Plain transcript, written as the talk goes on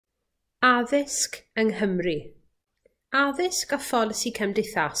Addysg yng Nghymru. Addysg a pholisi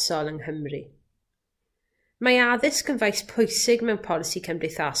cymdeithasol yng Nghymru. Mae addysg yn faes pwysig mewn polisi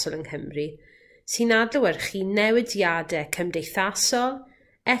cymdeithasol yng Nghymru sy'n adlewyrchu newidiadau cymdeithasol,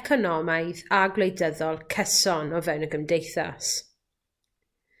 economaidd a gwleidyddol cyson o fewn y gymdeithas.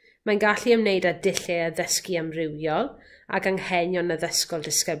 Mae'n gallu ymwneud â dulliau addysgu amrywiol ac anghenion addysgol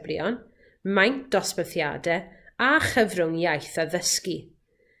disgyblion, maint dosbarthiadau a chyfrwng iaith a ddysgu.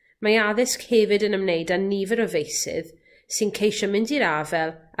 Mae addysg hefyd yn ymwneud â nifer o feysydd sy'n ceisio mynd i'r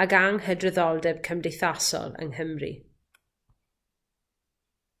afel ag anghydraddoldeb cymdeithasol yng Nghymru.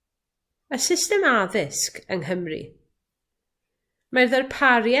 Y system addysg yng Nghymru. Mae'r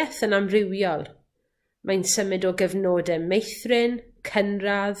ddarpariaeth yn amrywiol. Mae'n symud o gyfnodau meithrin,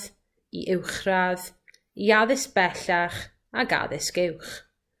 cynradd, i uwchradd, i addysg bellach ag addysg uwch.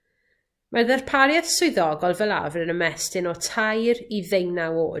 Mae'r ddarpariaeth swyddogol fel arfer yn ymestyn o 3 i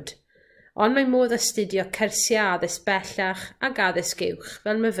 19 oed, ond mae modd astudio cyrsiau addysg bellach ag addysg uwch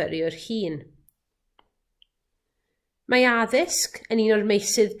fel myfyriwr hŷn. Mae addysg yn un o'r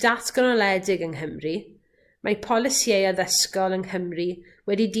meysydd datganoledig yng Nghymru. Mae polisïau addysgol yng Nghymru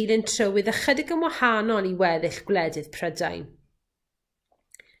wedi dilyn trywydd ychydig yn wahanol i weddill gwledydd Prydain.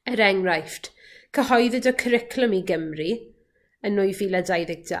 Enghraifft, cyhoeddwyd y cwricwlwm i Gymru yn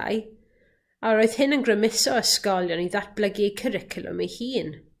 2022, a roedd hyn yn grymuso ysgolion i ddatblygu eu cwricwlwm eu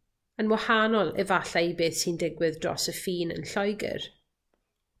hun, yn wahanol efallai i beth sy'n digwydd dros y ffin yn Lloegr.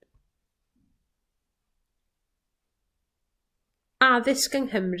 Addysg yng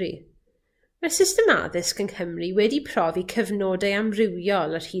Nghymru. Mae'r system addysg yng Nghymru wedi profi cyfnodau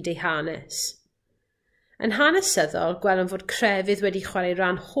amrywiol ar hyd ei hanes. Yn hanesyddol, gwelwn fod crefydd wedi chwarae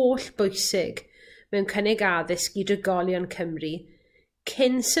ran holl bwysig mewn cynnig addysg i drigolion Cymru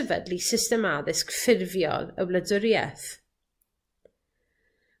cyn sefydlu system addysg ffurfiol y wladwriaeth.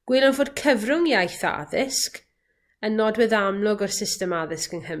 Gwelwn fod cyfrwng iaith addysg yn nodwedd amlwg o'r system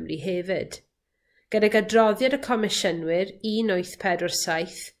addysg yng Nghymru hefyd, gydag adroddiad y Comisiynwyr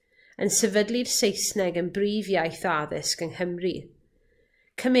 1847 yn sefydlu'r Saesneg yn brif iaith addysg yng Nghymru.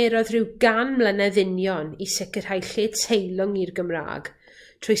 Cymerodd rhyw 100 mlynedd union i sicrhau lle teilwng i'r Gymraeg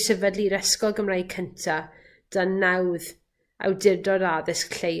trwy sefydlu'r Ysgol Gymraeg cyntaf dan nawdd Awdurdod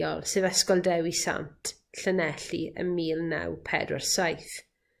Addysg Lleol, sef Ysgol Dewi Sant, Llanelli ym 1947.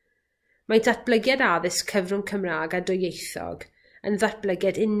 Mae datblygiad addysg cyfrwng Cymraeg a dwyieithog yn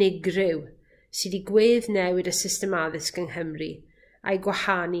ddatblygiad unigryw sydd i gweddnewid y system addysg yng Nghymru a'i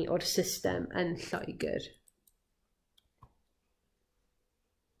gwahanu o'r system yn Lloegr.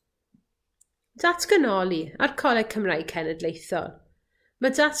 Datganoli a'r Coleg Cymraeg Cenedlaethol.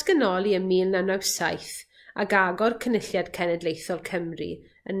 Mae datganoli ym 1997 ag agor Cynulliad Cenedlaethol Cymru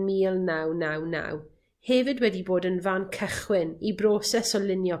yn 1999 hefyd wedi bod yn fan cychwyn i broses o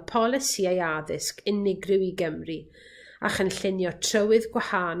lunio polisïau addysg unigryw i Gymru a chynllunio trywydd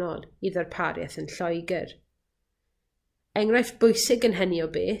gwahanol i ddarpariaeth yn Lloegr. Enghraifft bwysig yn hynny o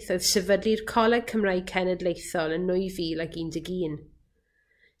beth oedd sefydlu'r Coleg Cymraeg Cenedlaethol yn 2011,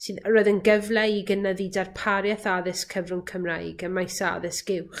 sydd roedd yn gyfle i gynyddu darpariaeth addysg cyfrwng Cymraeg ym maes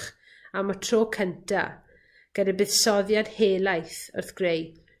addysg uwch am y tro cyntaf, gyda buddsoddiad helaeth wrth greu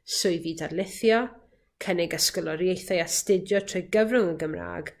swyddi darlithio, cynnig ysgoloriaethau astudio trwy gyfrwng y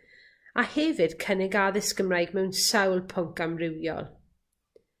Gymraeg, a hefyd cynnig addysg Gymraeg mewn sawl pwnc amrywiol.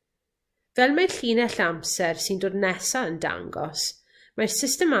 Fel mae'r llinell amser sy'n dod nesaf yn dangos, mae'r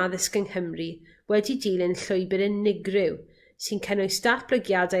system addysg yng Nghymru wedi dilyn llwybr unigryw sy'n cynnwys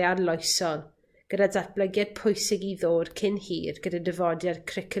datblygiadau arloesol, gyda datblygiad pwysig i ddod cyn hir gyda dyfodiad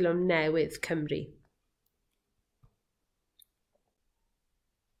cricwlwm newydd Cymru.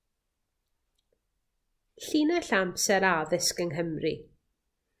 Llinell amser addysg yng Nghymru.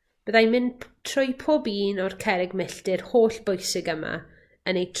 Byddai'n mynd trwy pob un o'r cerrig milltir holl bwysig yma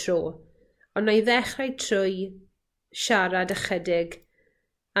yn ei tro, ond na i ddechrau trwy siarad ychydig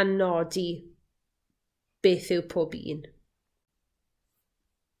a nodi beth yw pob un.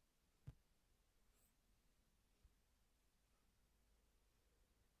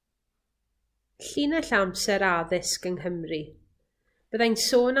 Llinell amser addysg yng Nghymru. Byddai'n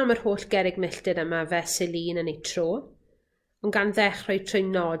sôn am yr holl gerrig milltir yma fesul un yn ei tro, ond gan ddechrau trwy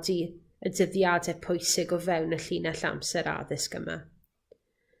nodi y dyddiadau pwysig o fewn y llinell amser addysg yma.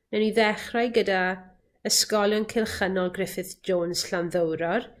 Newn ni ddechrau gyda Ysgolion Cylchynol Griffith Jones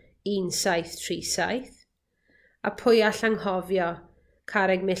Llanddowror 1737, a pwy all anghofio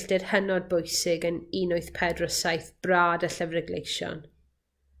carreg milltir hynod bwysig yn 1847 Brad y Llyfrgleision.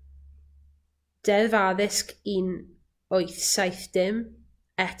 Deddf addysg 1870,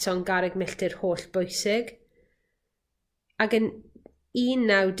 eto'n garreg milltir holl bwysig, ac yn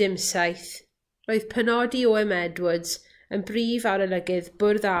 1917, roedd penodi O.M. Edwards yn brif arolygydd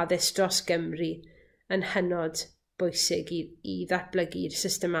Bwrdd Addysg dros Gymru yn hynod bwysig i ddatblygu'r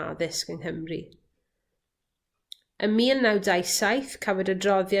system addysg yng Nghymru. Ym 1927, cafwyd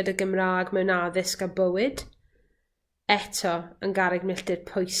adroddiad y Gymraeg mewn addysg a bywyd, eto yn garreg milltir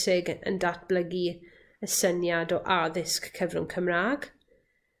pwysig yn datblygu y syniad o addysg cyfrwng Cymraeg,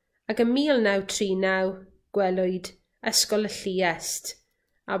 ac ym 1939 gwelwyd Ysgol y Lluest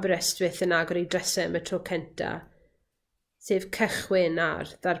Aberystwyth yn agor ei drysau am y tro cyntaf, sef cychwyn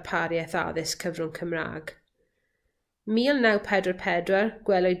ar ddarpariaeth addysg cyfrwng Cymraeg. 1944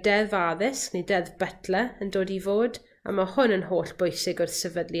 gwelwyd deddf addysg neu deddf Butler yn dod i fod, a mae hwn yn hollbwysig wrth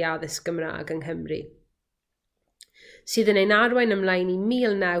sefydlu addysg Gymraeg yng Nghymru. Sydd yn ein arwain ymlaen i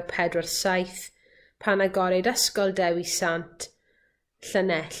 1947 pan agorwyd Ysgol Dewi Sant,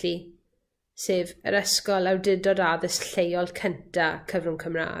 Llanelli, sef yr ysgol awdurdod addysg lleol cyntaf cyfrwng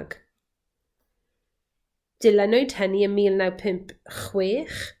Cymraeg. Dilynwyd hynny ym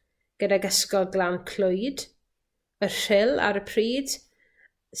 1956 gydag Ysgol Glan Clwyd, y Rhyl ar y pryd,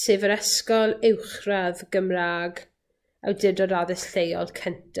 sef yr ysgol uwchradd Gymraeg awdurdod addysg lleol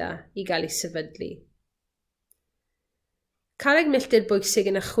cyntaf i gael ei sefydlu. Carreg milltir bwysig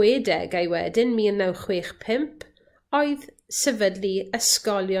yn y 60au wedyn, 1965, oedd sefydlu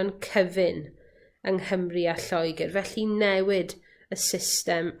ysgolion cyfun yng Nghymru a Lloegr, felly newid y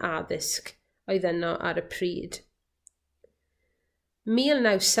system addysg oedd yno ar y pryd.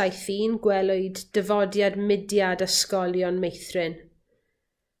 1971 gwelwyd dyfodiad mudiad ysgolion meithrin,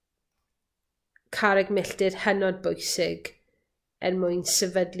 carreg milltir hynod bwysig mwyn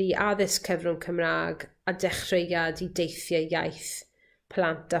sefydlu addysg cyfrwng Cymraeg a dechreuad i deithiau iaith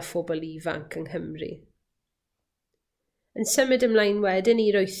plant a phobl ifanc yng Nghymru. Yn symud ymlaen wedyn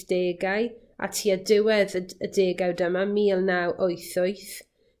i'r 80au a tua diwedd y degawd yma, 1988,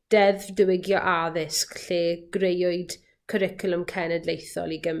 deddf diwygio addysg lle greuwyd cwricwlwm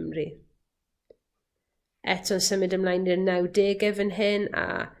cenedlaethol i Gymru. Eto'n symud ymlaen i'r 90au fan hyn a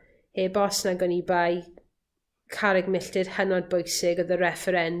heb os nag o'n i bai carreg milltir hynod bwysig oedd y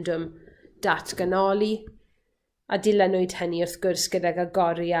referendwm datganoli, a dilynwyd hynny wrth gwrs gydag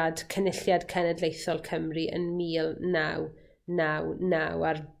agoriad Cynulliad Cenedlaethol Cymru yn 1999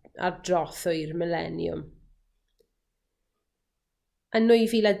 ar drothwy'r mileniwm. Yn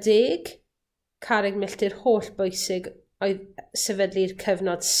 2010, carreg milltir hollbwysig oedd sefydlu'r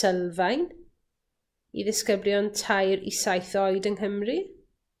cyfnod sylfaen i ddisgyblion 3 i 7 oed yng Nghymru,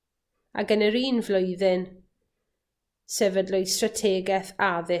 ac yn yr un flwyddyn, sefydlwyd strategaeth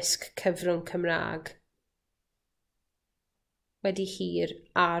addysg cyfrwng Cymraeg. Wedi hir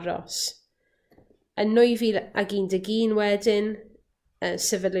aros. Yn 2011 wedyn,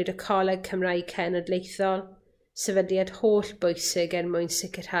 sefydlwyd y Coleg Cymraeg Cenedlaethol, sefydliad hollbwysig mwyn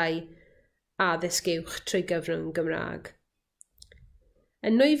sicrhau addysg uwch trwy gyfrwng Gymraeg.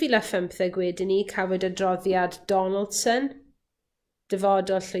 Yn 2015 wedyn ni cafwyd adroddiad Donaldson,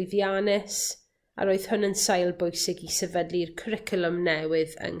 dyfodol llwyddiannus, a roedd hwn yn sail bwysig i sefydlu'r cwricwlwm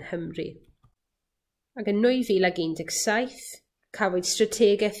newydd yng Nghymru. Ac yn 2017, cafwyd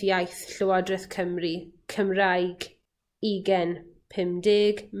strategaeth iaith Llywodraeth Cymru, Cymraeg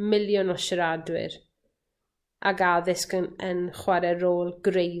 50 miliwn o siaradwyr, ac addysg yn chwarae rôl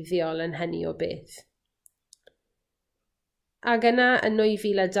greiddiol yn hynny o beth. Ac yna yn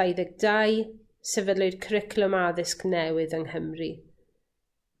 2022, sefydlwyd cwricwlwm addysg newydd yng Nghymru,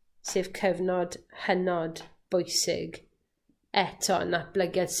 sef cyfnod hynod bwysig, eto yn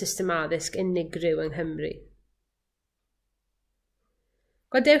datblygiad system addysg unigryw yng Nghymru.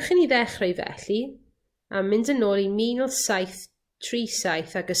 Gwadewch i ni ddechrau felly, a mynd yn ôl i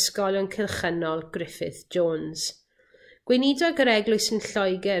 1737 ag ysgolion cylchynol Griffith Jones. Gweinidog yr eglwys yn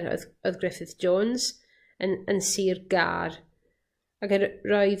Lloegr oedd Griffith Jones yn Sir Gar, ac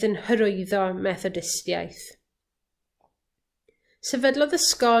roedd yn hyrwyddo Methodistiaeth. Sefydlodd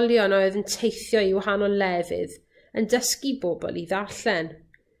ysgolion oedd yn teithio i wahanol lefydd yn dysgu bobl i ddarllen.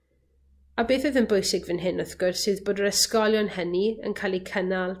 A beth oedd yn bwysig fan hyn wrth gwrs yw bod yr ysgolion hynny yn cael eu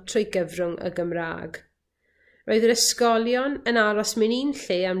cynnal trwy gyfrwng y Gymraeg. Roedd yr ysgolion yn aros mewn un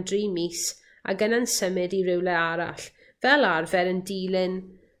lle am 3 mis ac yna'n symud i rywle arall, fel arfer yn dilyn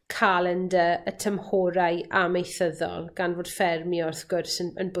calendar y tymhorau amaethyddol, gan fod ffermio wrth gwrs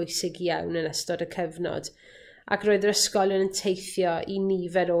yn bwysig iawn yn ystod y cyfnod, ac roedd yr ysgolion yn teithio i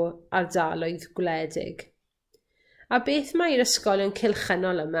nifer o ardaloedd gwledig. A beth mae'r ysgolion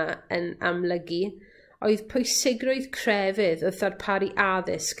cylchynol yma yn amlygu oedd pwysigrwydd crefydd wrth ddarparu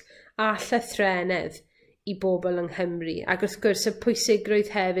addysg a llythrennedd i bobl yng Nghymru, ac wrth gwrs y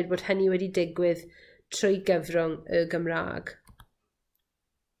pwysigrwydd hefyd bod hynny wedi digwydd trwy gyfrwng y Gymraeg.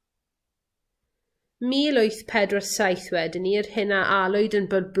 1847 wedyn i'r hyn a alwyd yn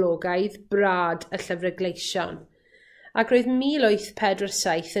boblogaidd brad y llyfre gleision, ac roedd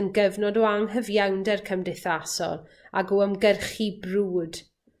 1847 yn gyfnod o anghyfiawnder cymdeithasol ac o ymgyrchu brwd.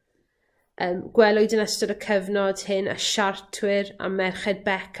 Gwelwyd yn ystod y cyfnod hyn y siartwyr a Merched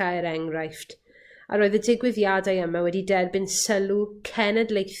Beca enghraifft, a roedd y digwyddiadau yma wedi derbyn sylw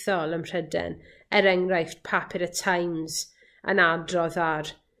cenedlaethol ym Mhryden, enghraifft papur y Times yn adrodd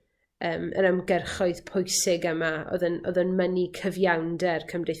ar yr ymgyrchoedd pwysig yma oedd yn mynnu cyfiawnder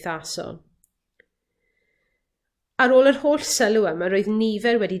cymdeithasol. Ar ôl yr holl sylw yma, roedd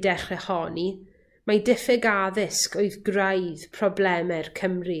nifer wedi dechrau honni mai diffyg addysg oedd graidd problemau'r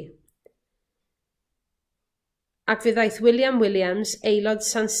Cymru. Ac fe ddaeth William Williams, aelod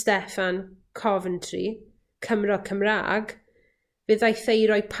San Steffan, Coventry, Cymro Cymrag, fe ddaeth ei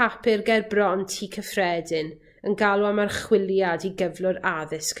roi papur ger bron tŷ cyffredin yn galw am archwiliad i gyflwr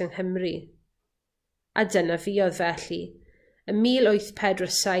addysg yng Nghymru. A dyna fuodd felly, ym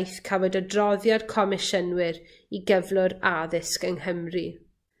 1847 cafwyd adroddiad Comisiynwyr i gyflwr addysg yng Nghymru.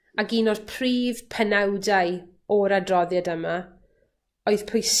 Ac un o'r prif penawdau o'r adroddiad yma oedd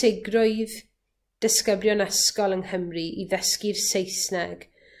pwysigrwydd disgyblion ysgol yng Nghymru i ddysgu'r Saesneg,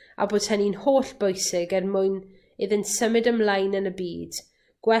 a bod hynny'n hollbwysig mwyn iddynt symud ymlaen yn y byd,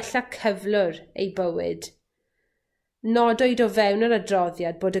 gwella cyflwr ei bywyd. Nodwyd o fewn yr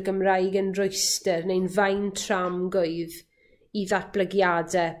adroddiad bod y Gymraeg yn rwystyr neu'n faen tramgwydd i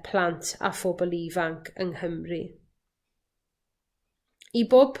ddatblygiadau plant a phobl ifanc yng Nghymru. I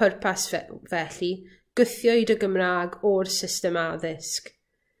bob pwrpas felly, gwthiwyd y Gymraeg o'r system addysg.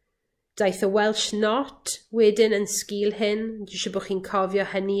 Daeth y Welsh Not wedyn yn sgil hyn, dwi eisiau bod chi'n cofio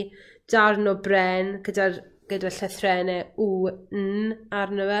hynny, darn o bren gyda llythrennau w-n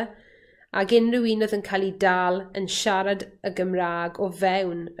arno fe, ac unrhyw un oedd yn cael ei dal yn siarad y Gymraeg o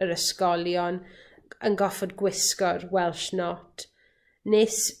fewn yr ysgolion yn goffod gwisgo'r Welsh Not,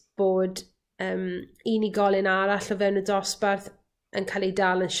 nes bod unigolyn arall o fewn y dosbarth yn cael ei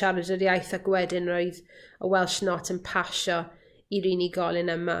dal yn siarad yr iaith ac wedyn roedd y Welsh Not yn pasio i'r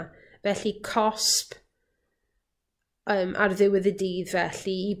unigolyn yma. Felly cosb ar ddiwedd y dydd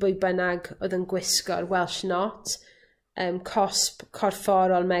felly i bwy bynnag oedd yn gwisgo'r Welsh Not, cosb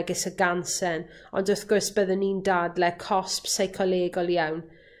corfforol megis y gansen, ond wrth gwrs byddwn ni'n dadlau cosb seicolegol iawn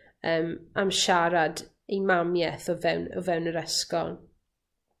am siarad ei mamiaeth o fewn yr ysgol.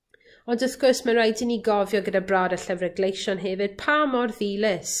 Ond wrth gwrs mae rhaid i ni gofio gyda brad y llyfre gleision hefyd pa mor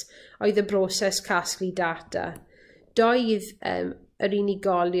ddilys oedd y broses casglu data. Doedd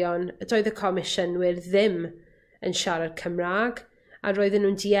y comisiynwyr ddim yn siarad Cymraeg, a roedden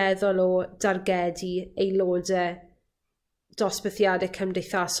nhw'n dueddol o dargedu aelodau dosbarthiadau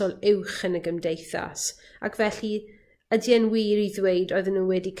cymdeithasol uwch yn y gymdeithas, ac felly ydy e'n wir i ddweud oedden nhw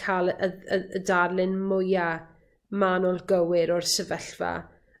wedi cael y darlun mwyaf manwl gywir o'r sefyllfa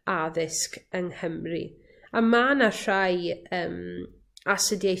addysg yng Nghymru. A mae yna rhai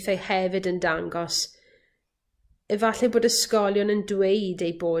astudiaethau hefyd yn dangos efallai bod ysgolion yn dweud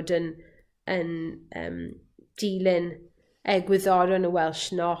ei bod yn dilyn egwyddorion y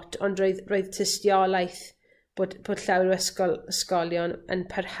Welsh Not, ond roedd tystiolaeth bod llawer o ysgolion yn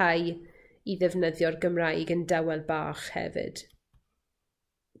parhau i ddefnyddio'r Gymraeg yn dywel bach hefyd.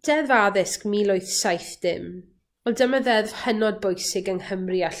 Deddf Addysg 1870, wel dyma ddeddf hynod bwysig yng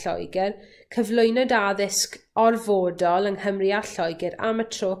Nghymru a Lloegr, cyflwynwyd addysg orfodol yng Nghymru a Lloegr am y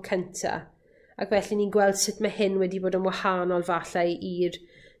tro cyntaf, ac felly ni'n gweld sut mae hyn wedi bod yn wahanol falle i'r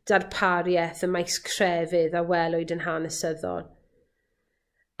darpariaeth y maes crefydd a welwyd yn hanesyddol.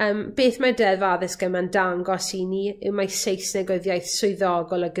 Beth mae'r deddf addysg yma'n dangos i ni yw mai Saesneg oedd iaith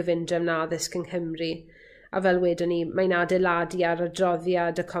swyddogol y gyfundrefn addysg yng Nghymru, a fel wedon ni, mae'n adeiladu ar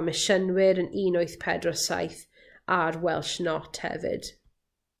adroddiad y Comisiynwyr yn 1847 a'r Welsh Not hefyd.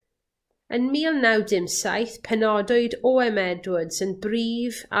 Yn 1917, penodwyd O.M. Edwards yn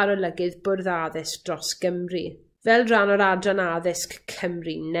brif arolygydd Bwrdd Addysg dros Gymru, fel rhan o'r Adran Addysg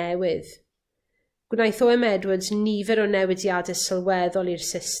Cymru Newydd. Gwnaeth O.M. Edwards nifer o newidiadau sylweddol i'r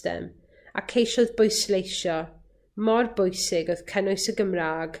system, ac ceisiodd bwysleisio mor bwysig oedd cynnwys y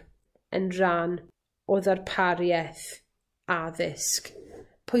Gymraeg yn rhan o ddarpariaeth addysg.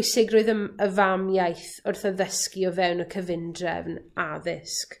 Pwysigrwydd y famiaith wrth addysgu o fewn y cyfundrefn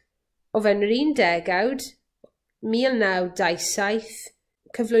addysg. O fewn yr 10 1927,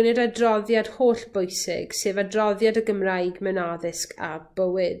 cyflwynwyd adroddiad hollbwysig, sef adroddiad y Gymraeg mewn addysg a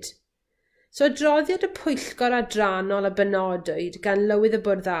bywyd. So adroddiad y Pwyllgor Adrannol a benodwyd gan Lywydd y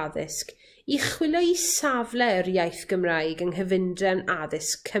Bwrdd Addysg i chwilio i safle yr iaith Gymraeg yng nghyfundrefn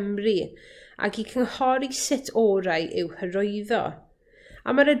addysg Cymru ac i cynghori sut orau i'w hyrwyddo.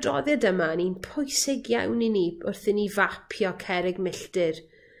 A mae'r adroddiad yma yn un pwysig iawn i ni wrth i ni fapio cerrig milltir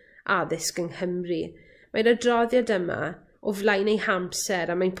addysg yng Nghymru. Mae'r adroddiad yma o flaen ei hamser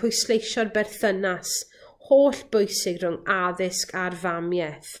a mae'n pwysleisio'r berthynas holl bwysig rhwng addysg a'r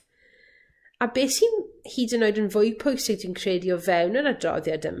famiaeth. A beth sy'n hyd yn oed yn fwy pwysig dwi'n credu o fewn yr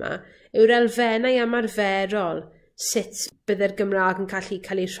adroddiad yma yw'r elfennau ymarferol sut bydde'r Gymraeg yn gallu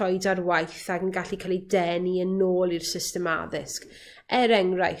cael ei rhoi ar waith ac yn gallu cael ei denu yn ôl i'r system addysg.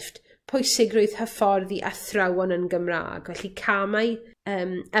 Enghraifft, pwysigrwydd hyfforddi athrawon yn Gymraeg, felly camau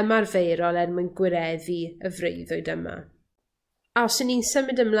ymarferol mwyn gwireddu y freuddwyd yma. A os ni'n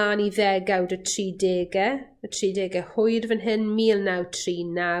symud ymlaen i ddegawd y 30au hwyr fan hyn,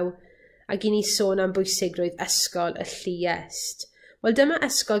 1939, ac i ni sôn am bwysigrwydd ysgol y Lluest. Wel, dyma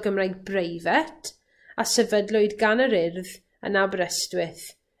ysgol Gymraeg breifat a sefydlwyd gan yr Urdd yn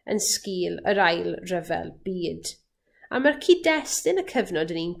Aberystwyth yn sgil yr Ail Ryfel Byd. A mae'r cyd-destun y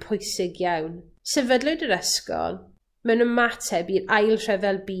cyfnod yn un pwysig iawn. Sefydlwyd yr ysgol mewn ymateb i'r Ail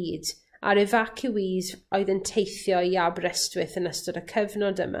Ryfel Byd a'r efaciwis oedd yn teithio i Aberystwyth yn ystod y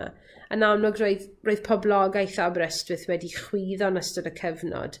cyfnod yma. Yn amlwg roedd poblogaeth Aberystwyth wedi chwyddo yn ystod y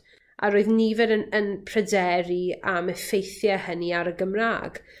cyfnod, a roedd nifer yn pryderu am effeithiau hynny ar y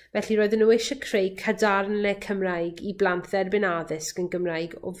Gymraeg. Felly roedden nhw eisiau creu cadarnle Cymraeg i blant dderbyn addysg yn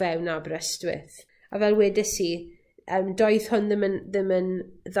Gymraeg o fewn Aberystwyth. A fel wedes i, doedd hwn ddim yn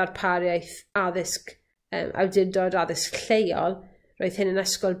ddarpariaeth addysg, awdurdod addysg lleol, roedd hyn yn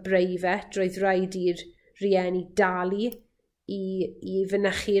ysgol breifat, roedd rhaid i'r rhieni dalu i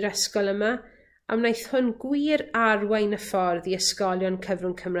fynychu'r ysgol yma, a wnaeth hwn gwir arwain y ffordd i ysgolion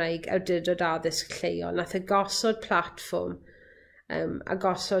cyfrwng Cymraeg awdurdod addysg lleol. Nath y gosod platfform a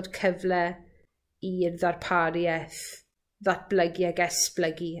gosod cyfle i'r ddarpariaeth ddatblygu ag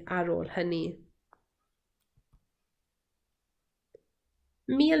esblygu ar ôl hynny.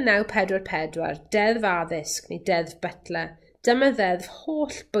 1944, Deddf Addysg neu Deddf Butler. Dyma ddeddf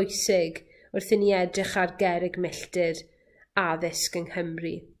holl bwysig wrth i ni edrych ar gerrig milltir addysg yng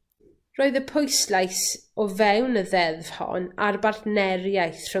Nghymru. Roedd y pwyslais o fewn y ddeddf hon ar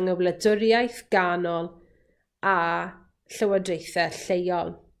bartneriaeth rhwng y wladwriaeth ganol a llywodraethau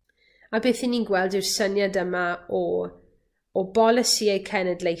lleol. A beth i ni'n gweld yw'r syniad yma o bolisïau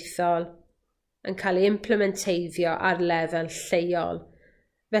cenedlaethol yn cael ei implementeiddio ar lefel lleol.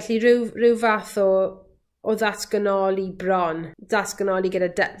 Felly rhyw fath o ddatganoli bron, datganoli gyda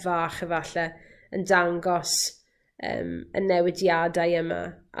dy fach efalle, yn dangos y newidiadau yma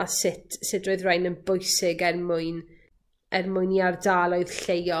a sut roedd rhain yn bwysig mwyn i ardaloedd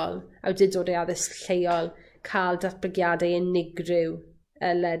lleol, awdurdodau addysg lleol, cael datblygiadau unigryw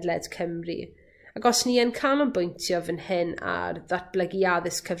y ledled Cymru. Ac os ni yn canolbwyntio fan hyn ar ddatblygu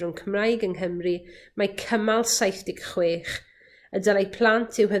addysg cyfrwng Cymraeg yng Nghymru, mae cymal 76 y dylai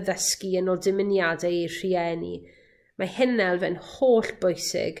plant i'w haddysgu yn ôl dymuniadau eu rhieni. Mae hyn yn elfen holl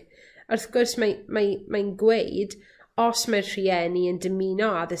bwysig. Wrth gwrs mae'n gweud os mae'r rhieni yn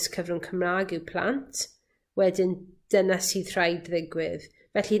dymuno addysg cyfrwng Cymraeg i'w plant, wedyn dyna sydd rhaid ddigwydd.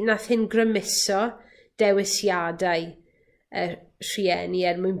 Felly nath hyn grymuso dewisiadau y rhieni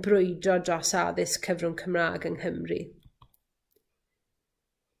mwyn brwydro dros addysg cyfrwng Cymraeg yng Nghymru.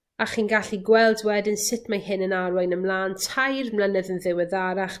 A chi'n gallu gweld wedyn sut mae hyn yn arwain ymlaen 3 mlynedd yn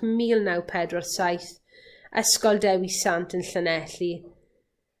ddiweddarach, 1947, Ysgol Dewi Sant yn Llanelli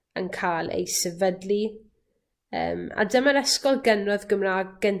yn cael ei sefydlu. A dyma'r ysgol gynradd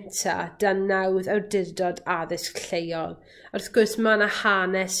Gymraeg gyntaf dan nawdd awdurdod addysg lleol. Wrth gwrs mae yna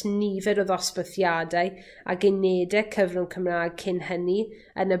hanes nifer o ddosbarthiadau a unedau cyfrwng Cymraeg cyn hynny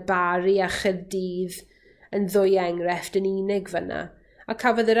yn y Bari a Chaerdydd yn ddwy enghraifft yn unig fyna. A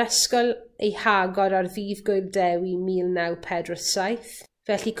cafodd yr ysgol ei hagor ar ddydd Gŵyl Dewi 1947,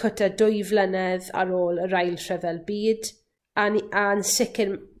 felly cwta 2 flynedd ar ôl yr Ail Rhyfel Byd, a'n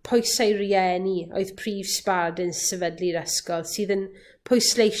sicr pwysau rieni oedd prif sbardun sefydlu'r ysgol, sydd yn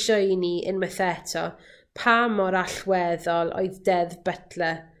pwysleisio i ni unwaith eto pa mor allweddol oedd Deddf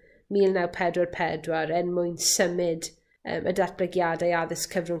Butler 1944 mwyn symud y datblygiadau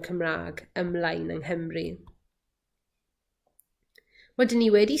addysg cyfrwng Cymraeg ymlaen yng Nghymru. Wedyn ni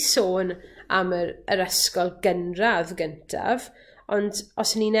wedi sôn am yr ysgol gynradd gyntaf, ond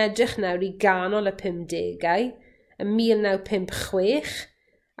os ni'n edrych nawr i ganol y 50au, yn 1956,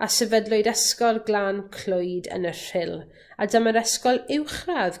 a sefydlwyd Ysgol Glan Clwyd yn y Rhyl, a dyma'r ysgol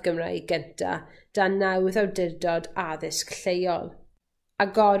uwchradd Gymraeg gyntaf dan nawdd awdurdod addysg lleol.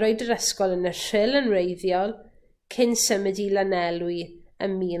 Agorwyd yr ysgol yn y Rhyl yn wreiddiol cyn symud i Lanelwy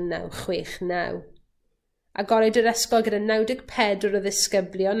yn 1969. Agorwyd yr ysgol gyda 94 o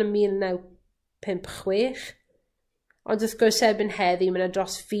ddisgyblion yn 1956, ond wrth gwrs erbyn heddiw mae 'na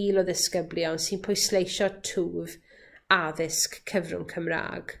dros 1,000 o ddisgyblion sy'n pwysleisio twf addysg cyfrwng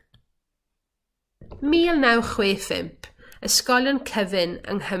Cymra'g. 1965, ysgolion cyfun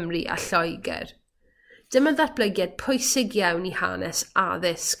yng Nghymru a Lloegr. Dyma ddatblygiad pwysig iawn i hanes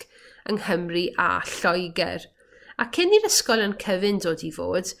addysg yng Nghymru a Lloegr. A cyn i'r ysgolion cyfun dod i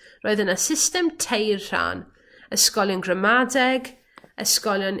fod, roedd yna system teir rhan, ysgolion gramadeg,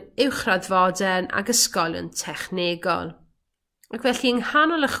 ysgolion uwchradd ac ysgolion technegol. Ac felly yng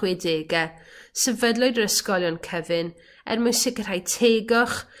nghanol y 60au, sefydlwyd yr ysgolion cyfun mwyn sicrhau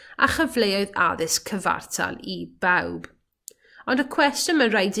tegwch a chyfleoedd addysg cyfartal i bawb. Ond y cwestiwn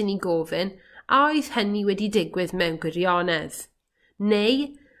mae rhaid i ni gofyn, a oedd hynny wedi digwydd mewn gwirionedd?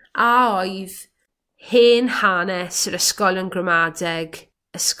 Neu, a oedd hen hanes yr ysgolion gramadeg,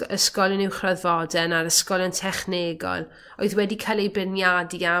 ysgolion uwchradd a'r ysgolion technegol oedd wedi cael ei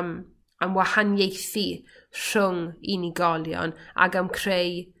beirniadu am wahaniaethu rhwng unigolion ac am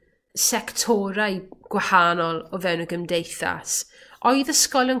creu sectorau gwahanol o fewn y gymdeithas. Oedd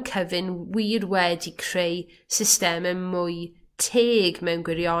ysgolion cyfun wir wedi creu systemau mwy teg mewn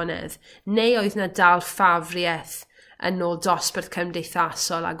gwirionedd, neu oedd yna dal ffafriaeth yn ôl dosbarth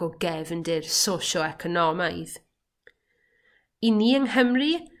cymdeithasol ac o gefndir sosio-economaidd. I ni yng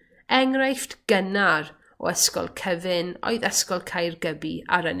Nghymru, enghraifft gynnar o ysgol cyfun oedd ysgol Caergybi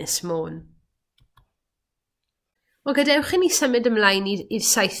ar Ynys Môn. Wel, gadewch i ni symud ymlaen i'r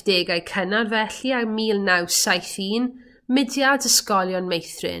 70au cynnar felly, a 1971, mudiad ysgolion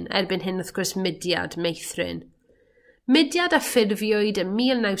meithrin, erbyn hyn wrth gwrs mudiad meithrin. Mudiad a ffurfiwyd ym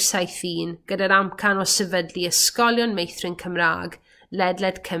 1971 gyda'r amcan o sefydlu ysgolion meithrin Cymra'g,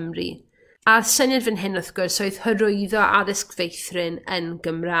 ledled Cymru, a'r syniad fan hyn wrth gwrs oedd hyrwyddo addysg feithrin yn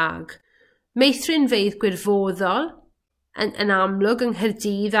Gymra'g. Meithrinfeydd gwirfoddol, yn amlwg yng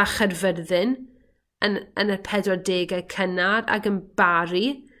Nghaerdydd a Caerfyrddin, yn y 40au cynnar ac yn Bari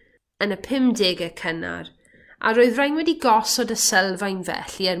yn y 50au cynnar, a roedd rhain wedi gosod y sylfaen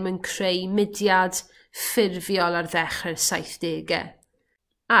felly mwyn creu mudiad ffurfiol ar ddechrau'r 70au.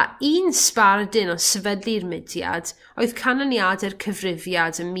 A un sbardun o sefydlu'r mudiad oedd canlyniadau'r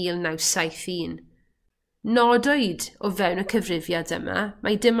cyfrifiad yn 1971. Nodwyd o fewn y cyfrifiad yma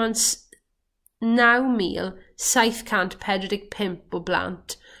mai dim ond 9,745 o blant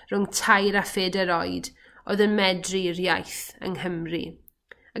rhwng 2 a 4 oed oedd yn medru'r iaith yng Nghymru.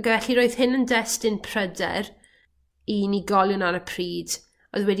 Ac felly roedd hyn yn destun pryder i unigolion ar y pryd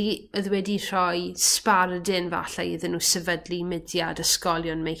oedd wedi rhoi sbardun falle iddyn nhw sefydlu mudiad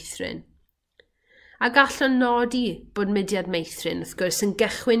ysgolion meithrin. A gallwn nodi bod mudiad meithrin wrth gwrs yn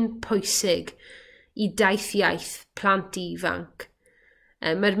gychwyn pwysig i daith iaith plant ifanc.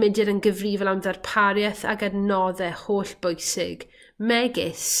 Mae'r mudiad yn gyfrifol am ddarpariaeth ac adnoddau hollbwysig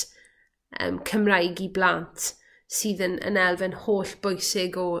megis Cymraeg i blant sydd yn elfen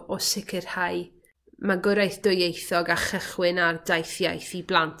hollbwysig o sicrhau magwraeth dwyieithog a chychwyn ar daith iaith i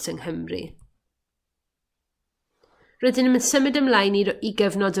blant yng Nghymru. Rydyn ni'n symud ymlaen i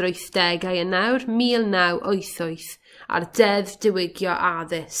gyfnod yr 80au yn nawr, 1988, a'r Deddf Diwygio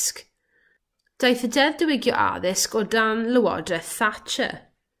Addysg. Daeth y Deddf Diwygio Addysg o dan lywodraeth Thatcher.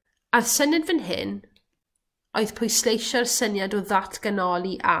 A'r syniad fan hyn oedd pwysleisio'r syniad o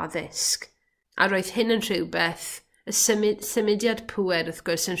ddatganoli addysg, a roedd hyn yn rhywbeth, y symudiad pŵer wrth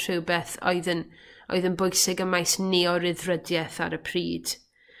gwrs yn rhywbeth oedd yn bwysig ym maes neo-ryddfrydiaeth ar y pryd.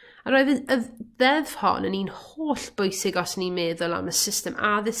 A roedd y ddeddf hon yn un holl bwysig os ni'n meddwl am y system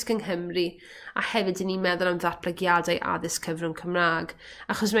addysg yng Nghymru a hefyd yn ni'n meddwl am ddatblygiadau addysg cyfrwng Cymra'g,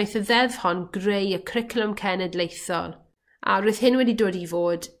 achos wnaeth y ddeddf hon greu y cwricwlwm cenedlaethol. A roedd hyn wedi dod i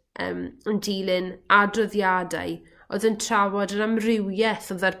fod yn dilyn adroddiadau oedd yn trafod yr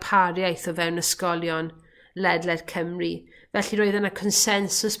amrywiaeth o ddarpariaeth o fewn ysgolion ledled Cymru. Felly roedd yna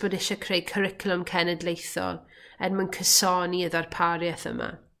consensws bod eisiau creu cwricwlwm cenedlaethol mwyn cysoni y ddarpariaeth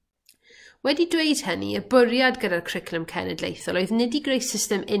yma. Wedi dweud hynny, y bwriad gyda'r cwricwlwm cenedlaethol oedd nid i greu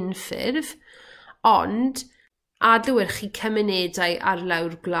system unffurf, ond adlewyrchu cymunedau ar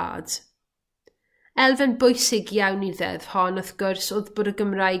lawr gwlad. Elfen bwysig iawn i'r ddeddf hon wrth gwrs oedd bod y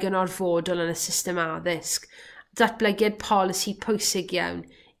Gymraeg yn orfodol yn y system addysg, datblygiad polisi pwysig iawn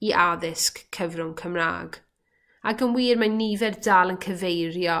i addysg cyfrwng Cymra'g. Ac yn wir mae nifer dal yn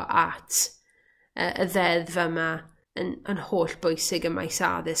cyfeirio at y ddeddf yma yn holl bwysig ym maes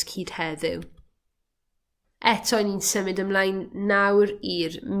addysg hyd heddiw. Eto ni'n symud ymlaen nawr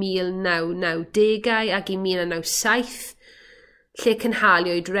i'r 1990au ac i 1997, lle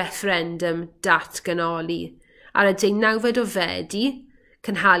cynhaliwyd referendum datganoli. Ar y 19 o Fedi,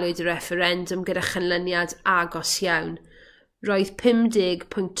 cynhaliwyd y referendum gyda chanlyniad agos iawn. Roedd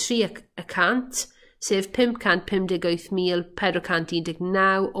 50.3%, sef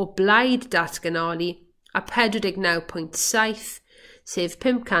 558,419 o blaid datganoli a 49.7 sef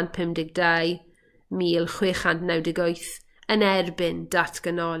 552,698 yn erbyn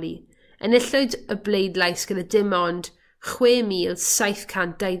datganoli. Enillwyd y bleidlais gyda dim ond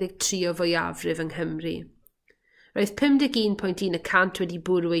 6,723 o fwyafrif yng Nghymru. Roedd 51.1% wedi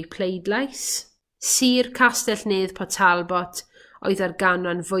bwrw eu pleidlais. Sir Castell Nedd Port Talbot oedd ar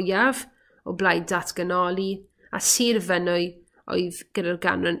ganran fwyaf o blaid datganoli, a Sir Fynwy oedd gyda'r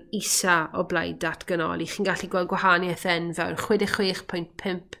ganran isa o blaid datganoli. Chi'n gallu gweld gwahaniaeth enfawr,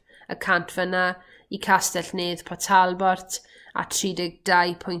 66.5% fyna i Castell Nedd Port Talbot a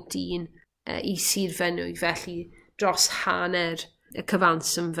 32.1% i Sir Fynwy, felly dros hanner y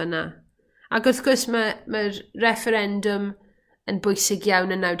cyfanswm fyna. Ac wrth gwrs mae'r referendwm yn bwysig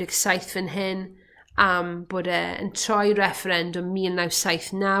iawn yn 97 fan hyn am bod yn troi referendwm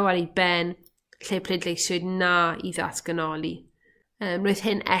 1979 ar ei ben lle pleidleisiwyd na i ddatganoli. Roedd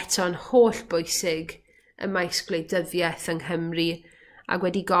hyn eto'n holl bwysig ym maes gwleidyddiaeth yng Nghymru ac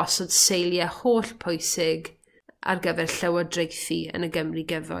wedi gosod seiliau holl pwysig ar gyfer llywodraethu yn y Gymru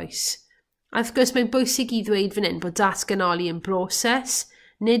gyfoes. A wrth gwrs mae'n bwysig i ddweud fan hyn bod datganoli yn broses,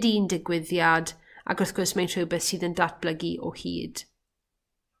 nid un digwyddiad, ac wrth gwrs mae'n rhywbeth sydd yn datblygu o hyd.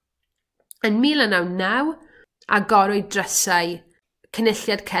 Yn 1999, agorwyd drysau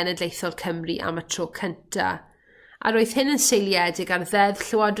Cynulliad Cenedlaethol Cymru am y tro cyntaf, a roedd hyn yn seiliedig ar Ddeddf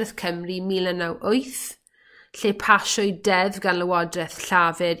Llywodraeth Cymru 1908, lle pasiwyd deddf gan Lywodraeth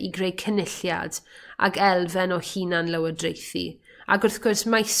Llafur i greu cynulliad ag elfen o hunan lywodraethu, ac wrth gwrs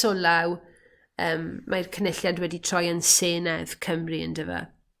maes o law mae'r cynulliad wedi troi yn Senedd Cymru ynddo fe.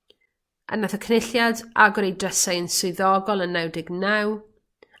 A nath y cynulliad agor ei drysau yn swyddogol yn 1999,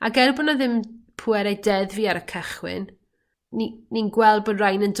 ac bod na ddim pwerau deddfu ar y cychwyn, ni'n gweld bod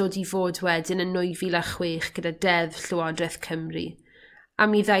rhain yn dod i fod wedyn yn 2006 gyda Deddf Llywodraeth Cymru, a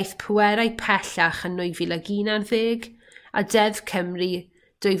mi ddaeth pwerau pellach yn 2011 a Deddf Cymru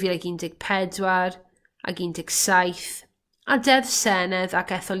 2014 ac 17, a Deddf Senedd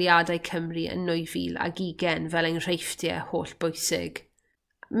ac Etholiadau Cymru yn 2020 fel enghreifftiau holl bwysig.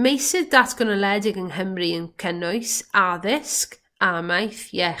 Meysydd datganoledig yng Nghymru yn cynnwys addysg, amaeth,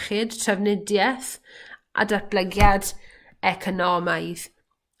 iechyd, trafnidiaeth a datblygiad economaidd,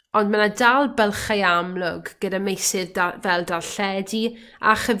 ond mae yna dal bylchau amlwg gyda meysydd fel darlledu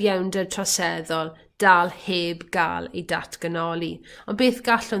a chyfiawnder troseddol dal heb gael ei datganoli. Ond beth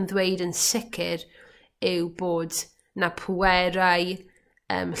gallwn ddweud yn sicr yw bod na pwerau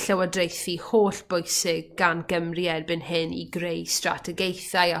llywodraethu holl bwysig gan Gymru erbyn hyn i greu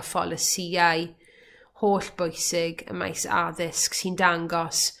strategaethau a pholisïau holl bwysig ym maes addysg sy'n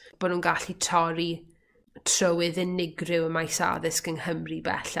dangos bod nhw'n gallu torri trywydd unigryw ym maes addysg yng Nghymru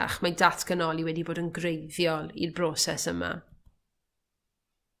bellach. Mae datganoli wedi bod yn greiddiol i'r broses yma.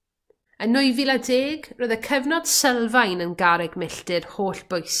 Yn 2010, roedd y cyfnod sylfaen yn garreg milltir holl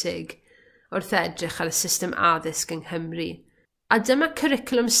bwysig wrth edrych ar y system addysg yng Nghymru, a dyma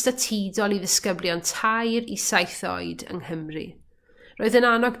cwricwlwm statudol i ddisgyblion 2 i 7 oed yng Nghymru. Roedd yn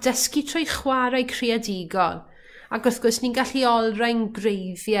annog dysgu trwy chwarae creadigol, ac wrth gwrs ni'n gallu olrhain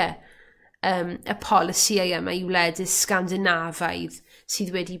greiddiau y polisïau yma i wledydd Sgandinafaidd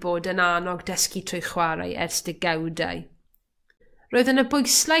sydd wedi bod yn annog dysgu trwy chwarae ers degawdau. Roedd yna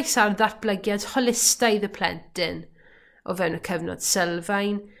bwyslais ar ddatblygiad holistaidd y plentyn o fewn y cyfnod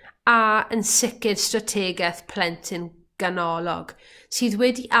sylfaen a yn sicr strategaeth plentyn ganolog sydd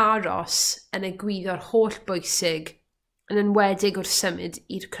wedi aros yn egwyddor holl bwysig yn enwedig wrth symud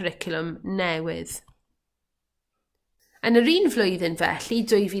i'r cwricwlwm newydd. Yn yr un flwyddyn felly,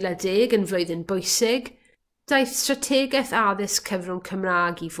 2010 yn flwyddyn bwysig, daeth strategaeth addysg cyfrwng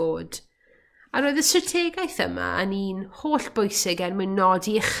Cymraeg i fod, a roedd y strategaeth yma yn un holl bwysig mwyn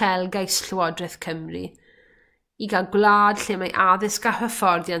nodi uchelgais Llywodraeth Cymru i gael gwlad lle mae addysg a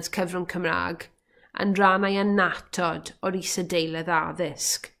hyfforddiant cyfrwng Cymraeg yn rannau annatod o'r is-adeiledd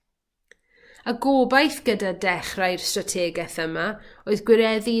addysg. Y gobaith gyda dechrau'r strategaeth yma oedd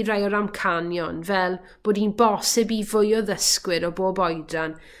gwireddu rai o'r amcanion fel bod hi'n bosib i fwy o ddysgwyr o bob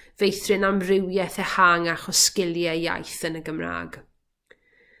oedran feithrin amrywiaeth ehangach o sgiliau iaith yn y Gymraeg.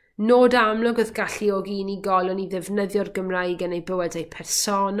 Nod amlwg oedd galluogi unigolion i ddefnyddio'r Gymraeg yn eu bywydau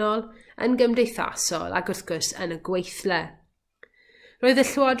personol, yn gymdeithasol ac wrth gwrs yn y gweithle. Roedd y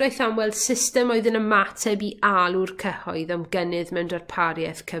Llywodraeth am weld system oedd yn ymateb i alw'r cyhoedd am gynnydd mewn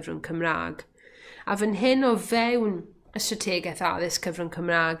darpariaeth cyfrwng Cymraeg. A fan hyn o fewn y strategaeth addysg cyfrwng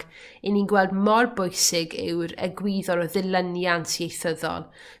Cymraeg, i ni'n gweld mor bwysig yw'r egwyddor o ddilyniant ieithyddol,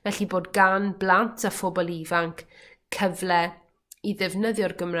 felly bod gan blant a phobl ifanc cyfle i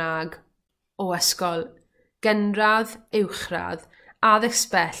ddefnyddio'r Gymraeg o ysgol gynradd, uwchradd,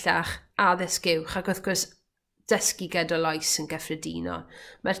 addysg bellach, addysg uwch, ac wrth gwrs dysgu gydol oes yn gyffredinol.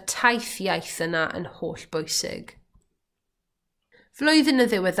 Mae'r taith iaith yna yn holl bwysig. Flwyddyn yn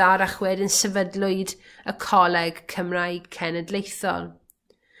ddiweddarach wedyn sefydlwyd y Coleg Cymraeg Cenedlaethol.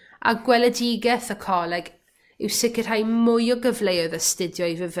 A gweledigeth y coleg yw sicrhau mwy o gyfleoedd astudio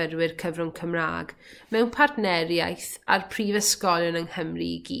i fyfyrwyr cyfrwng Cymra'g mewn partneriaeth â'r prifysgolion yng Nghymru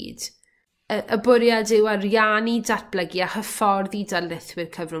i gyd. Y bwriad yw ariannu, datblygu a hyfforddi darlithwyr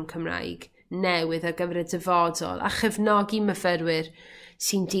cyfrwng Cymraeg newydd ar gyfer y dyfodol a chefnogi myfyrwyr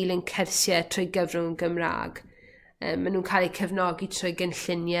sy'n dilyn cyrsiau trwy gyfrwng Gymra'g. Maen nhw'n cael eu cefnogi trwy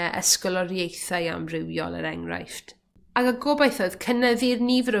gynlluniau ysgoloriaethau amrywiol er enghraifft. Ac y gobaith oedd cynyddu'r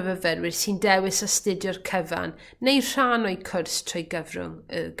nifer o fyfyrwyr sy'n dewis astudio'r cyfan neu rhan o'i cwrs trwy gyfrwng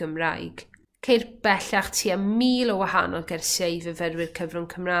y Gymraeg. Ceir bellach tua 1,000 o wahanol gyrsiau i fyfyrwyr cyfrwng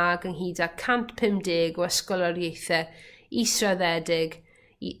Cymra'g ynghyd â 150 o ysgoloriaethau israddedig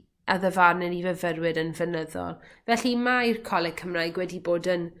a ddyfarnir i fyfyrwyr yn fynyddol. Felly mae'r Coleg Cymraeg wedi bod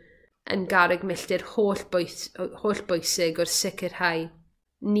yn garreg milltir holl bwysig wrth sicrhau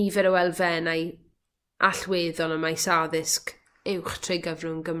nifer o elfennau allweddol ym maes addysg uwch trwy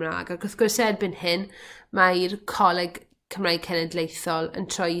gyfrwng Gymra'g. Ac wrth gwrs erbyn hyn, mae'r Coleg Cymraeg Cenedlaethol yn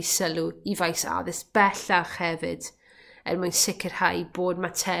troi sylw i faes addysg bellach hefyd mwyn sicrhau bod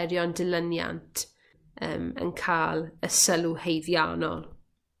materion dilyniant yn cael y sylw haeddiannol.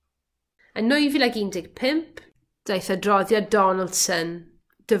 Yn 2015, daeth adroddiad Donaldson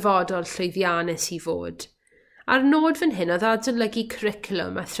dyfodol llwyddiannus i fod. A'r nod fan hyn oedd adolygu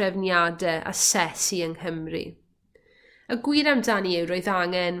cwricwlwm a threfniadau asesu yng Nghymru. Y gwir amdani yw roedd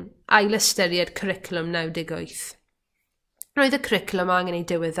angen ailystyried cwricwlwm 98. Roedd y cwricwlwm angen ei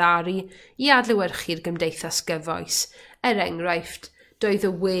diweddaru i adlewyrchu'r gymdeithas gyfoes. Er enghraifft, doedd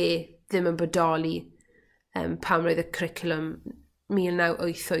y we ddim yn bodoli pam roedd y cwricwlwm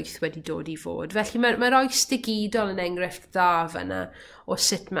 1988 wedi dod i fod. Felly mae'r oes digidol yn enghraifft dda fyna o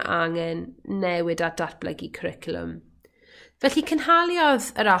sut mae angen newid a datblygu cwricwlwm. Felly cynhaliodd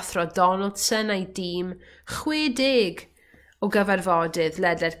yr athro Donaldson a'i dîm 60 o gyfarfodydd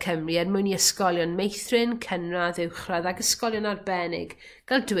ledled Cymru mwyn i ysgolion meithrin, cynradd, uwchradd ac ysgolion arbennig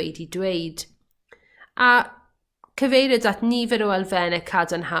gael dweud i dweud. A cyfeirid at nifer o elfennau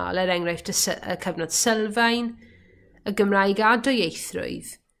cadarnhaol, er enghraifft y cyfnod sylfaen, y Gymraeg a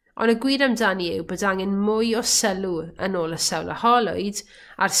dwyieithrwydd, ond y gwir amdani yw bod angen mwy o sylw yn ôl y sawl a holwyd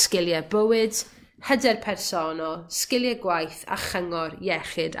ar sgiliau bywyd, hyder personol, sgiliau gwaith a chyngor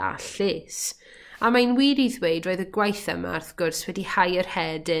iechyd a lles. A mae'n wir i ddweud roedd y gwaith yma wrth gwrs wedi hau'r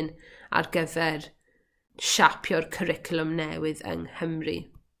hedyn ar gyfer siapio'r cwricwlwm newydd yng Nghymru.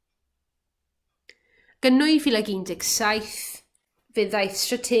 Gan 2017, fe ddaeth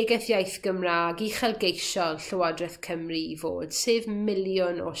strategaeth iaith Gymra'g uchelgeisiol Llywodraeth Cymru i fod, sef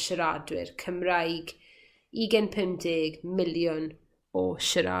 1,000,000 o siaradwyr, Cymraeg 50 miliwn o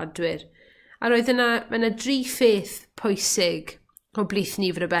siaradwyr. A roedd yna 3 pheth pwysig o blith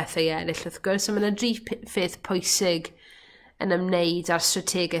nifer o bethau eraill wrth gwrs, a mae yna 3 pheth pwysig yn ymwneud â'r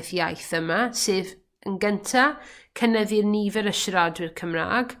strategaeth iaith yma, sef yn gyntaf, cynyddu'r nifer o siaradwyr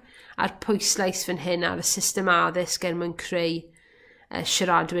Cymra'g, a'r pwyslais fan hyn ar y system addysg mwyn creu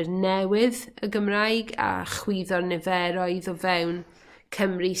siaradwyr newydd y Gymraeg a chwyddo'r niferoedd o fewn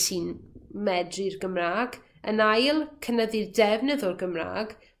Cymru sy'n medru'r Gymra'g. Yn ail, cynyddu'r defnydd o'r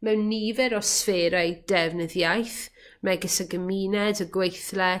Gymra'g mewn nifer o sferau defnydd iaith, megis y gymuned, y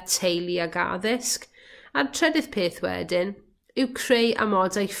gweithle, teulu ag addysg. A'r trydydd peth wedyn yw creu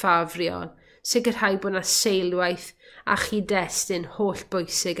amodau ffafriol, sicrhau bod yna seilwaith a chyd-destun holl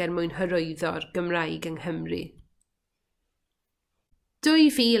bwysig mwyn hyrwyddo'r Gymraeg yng Nghymru.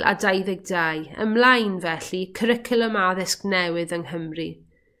 2022, ymlaen felly, cwricwlwm addysg newydd yng Nghymru.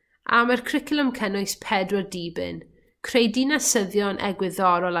 A mae'r cwricwlwm cynnwys 4 dibyn, creu dinasyddion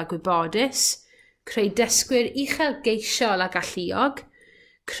egwyddorol a gwybodus, creu dysgwyr uchelgeisiol a galluog,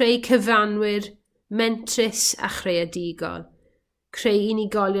 creu cyfanwyr mentrus a chreadigol, creu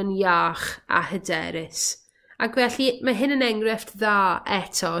unigolion iach a hyderus. Ac felly mae hyn yn enghraifft dda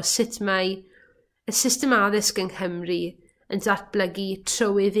eto sut mae y system addysg yng Nghymru yn datblygu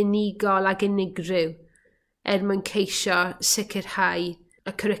trywydd unigol ag unigryw mwyn ceisio sicrhau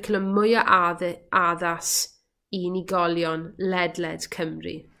y cwricwlwm mwyaf addas i unigolion ledled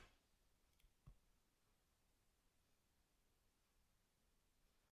Cymru.